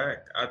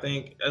track. I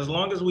think as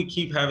long as we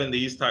keep having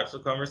these types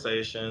of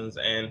conversations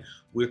and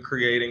we're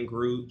creating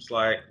groups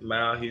like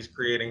Mal, he's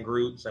creating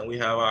groups, and we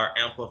have our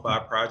Amplify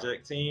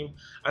project team.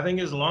 I think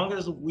as long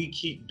as we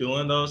keep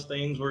doing those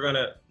things, we're going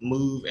to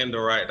move in the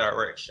right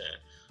direction.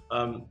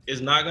 It's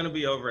not going to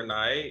be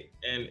overnight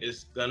and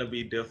it's going to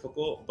be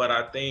difficult, but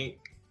I think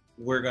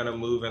we're going to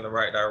move in the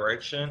right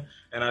direction.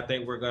 And I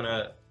think we're going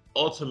to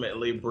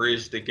ultimately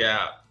bridge the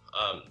gap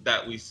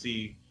that we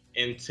see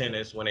in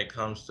tennis when it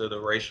comes to the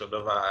racial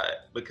divide,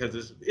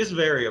 because it's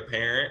very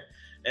apparent.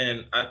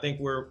 And I think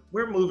we're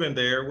moving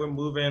there. We're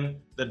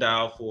moving the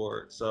dial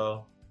forward.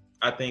 So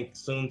I think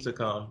soon to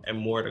come and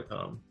more to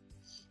come.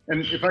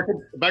 And if I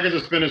could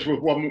just finish with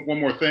one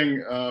more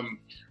thing,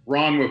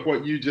 Ron, with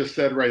what you just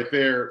said right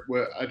there,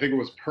 I think it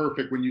was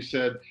perfect when you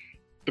said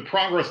the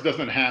progress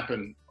doesn't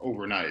happen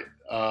overnight.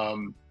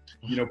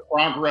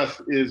 Progress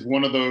is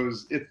one of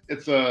those.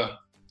 It's a,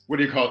 what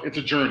do you call it? It's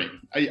a journey.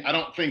 I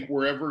don't think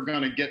we're ever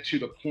going to get to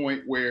the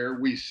point where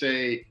we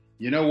say,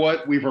 you know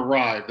what, we've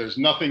arrived. There's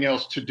nothing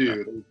else to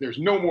do. There's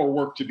no more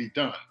work to be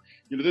done.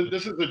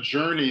 This is a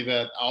journey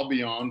that I'll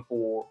be on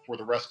for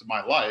the rest of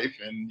my life,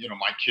 and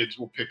my kids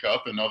will pick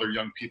up and other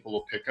young people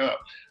will pick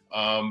up.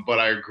 But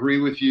I agree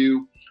with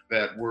you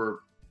that we're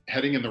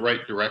heading in the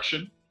right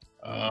direction.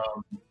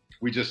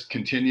 We just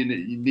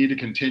need to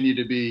continue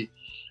to be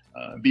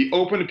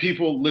open to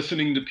people,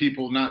 listening to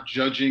people, not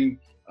judging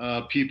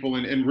people,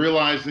 and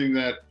realizing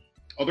that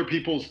other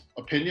people's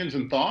opinions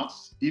and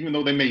thoughts, even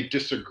though they may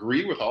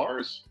disagree with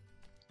ours,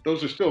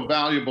 those are still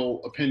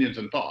valuable opinions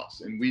and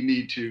thoughts, and we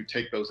need to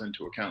take those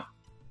into account.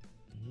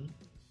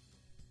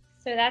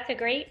 So that's a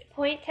great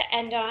point to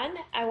end on.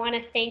 I want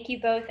to thank you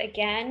both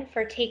again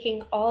for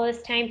taking all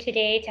this time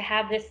today to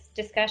have this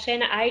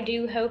discussion. I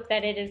do hope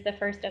that it is the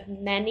first of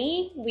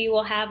many we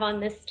will have on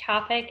this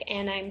topic,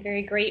 and I'm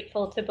very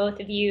grateful to both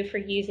of you for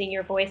using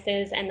your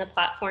voices and the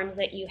platforms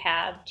that you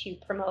have to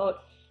promote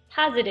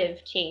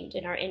positive change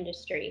in our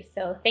industry.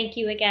 So thank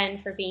you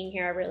again for being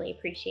here. I really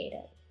appreciate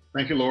it.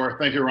 Thank you, Laura.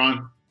 Thank you,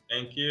 Ron.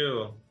 Thank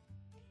you.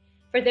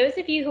 For those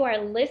of you who are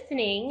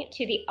listening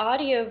to the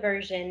audio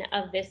version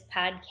of this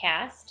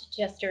podcast,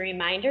 just a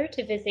reminder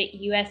to visit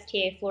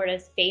USTA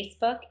Florida's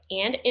Facebook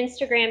and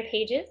Instagram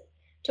pages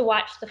to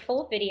watch the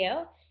full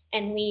video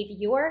and leave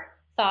your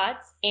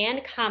thoughts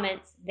and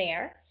comments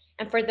there.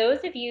 And for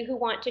those of you who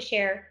want to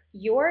share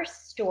your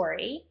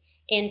story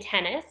in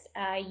tennis,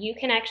 you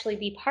can actually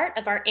be part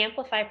of our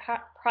Amplify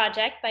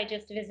project by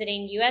just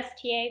visiting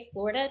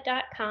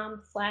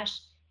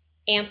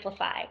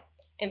ustaflorida.com/amplify.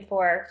 And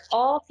for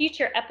all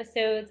future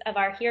episodes of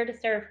our Here to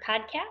Serve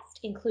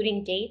podcast,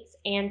 including dates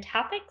and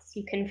topics,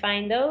 you can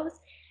find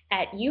those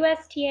at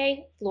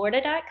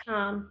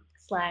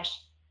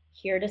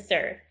ustaflorida.com/here to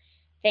serve.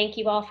 Thank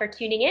you all for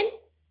tuning in.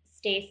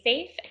 Stay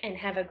safe and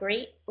have a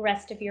great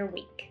rest of your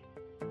week.